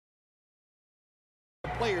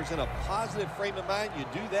players in a positive frame of mind, you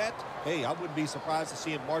do that, hey, I wouldn't be surprised to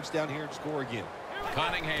see him march down here and score again.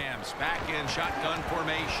 Cunningham's back in shotgun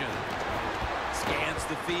formation. Scans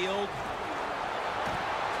the field.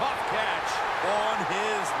 Tough catch on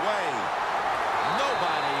his way.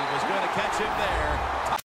 Nobody was going to catch him there.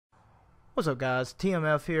 What's up, guys?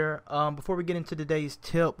 TMF here. Before we get into today's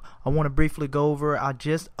tip, I want to briefly go over, I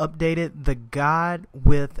just updated the guide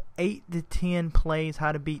with 8 to 10 plays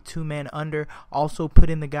how to beat 2-man under. Also put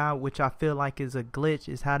in the guide, which I feel like is a glitch,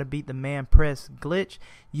 is how to beat the man press glitch.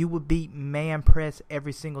 You would beat man press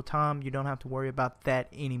every single time. You don't have to worry about that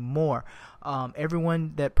anymore.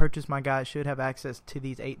 Everyone that purchased my guide should have access to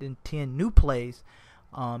these 8 to 10 new plays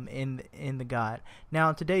in the guide. Now,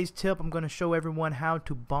 in today's tip, I'm going to show everyone how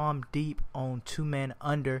to bomb deep on 2-man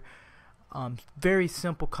under. Very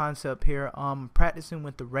simple concept here. Practicing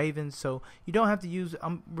with the Ravens, so you don't have to use,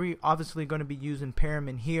 obviously going to be using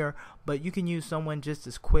Perriman here, but you can use someone just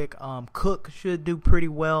as quick. Cook should do pretty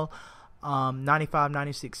well. 95,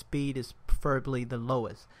 96 speed is preferably the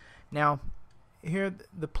lowest. Now, here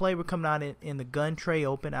the play we're coming out in the gun tray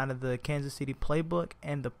open out of the Kansas City playbook,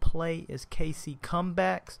 and the play is KC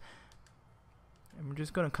comebacks, and we're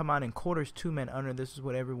just going to come out in quarters 2-man under. This is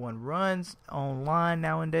what everyone runs online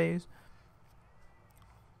nowadays,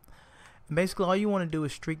 and basically all you want to do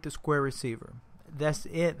is streak the square receiver. That's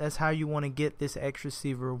it. That's how you want to get this X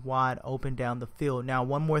receiver wide open down the field. Now,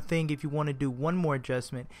 one more thing, if you want to do one more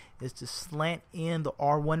adjustment, is to slant in the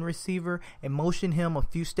R1 receiver and motion him a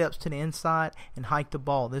few steps to the inside and hike the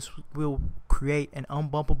ball. This will create an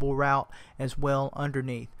unbumpable route as well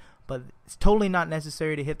underneath. But it's totally not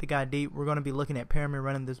necessary to hit the guy deep. We're going to be looking at Perriman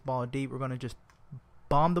running this ball deep. We're going to just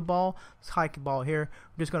bomb the ball. Let's hike the ball here.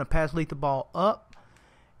 We're just going to pass lead the ball up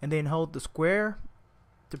and then hold the square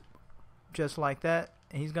just like that,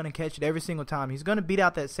 and he's going to catch it every single time. He's going to beat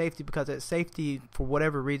out that safety because that safety, for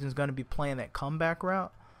whatever reason, is going to be playing that comeback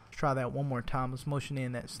route. Let's try that one more time. Let's motion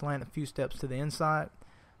in that slant a few steps to the inside.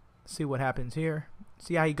 See what happens here.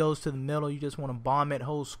 See how he goes to the middle. You just want to bomb it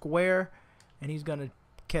whole square, and he's going to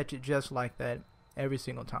catch it just like that every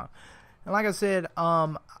single time. And like I said,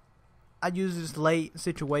 I use this late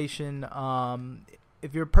situation.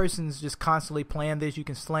 If your person's just constantly playing this, you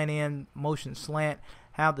can slant in, motion slant,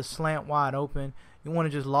 have the slant wide open. You want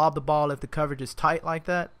to just lob the ball if the coverage is tight like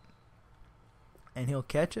that, and he'll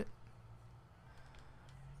catch it.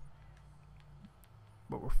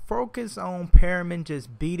 But we're focused on Perriman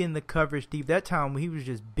just beating the coverage deep. That time he was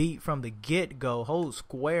just beat from the get-go, whole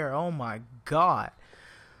square. Oh my God.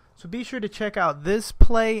 So be sure to check out this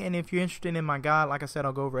play, and if you're interested in my guide, like I said,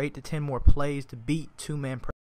 I'll go over 8 to 10 more plays to beat 2-man press.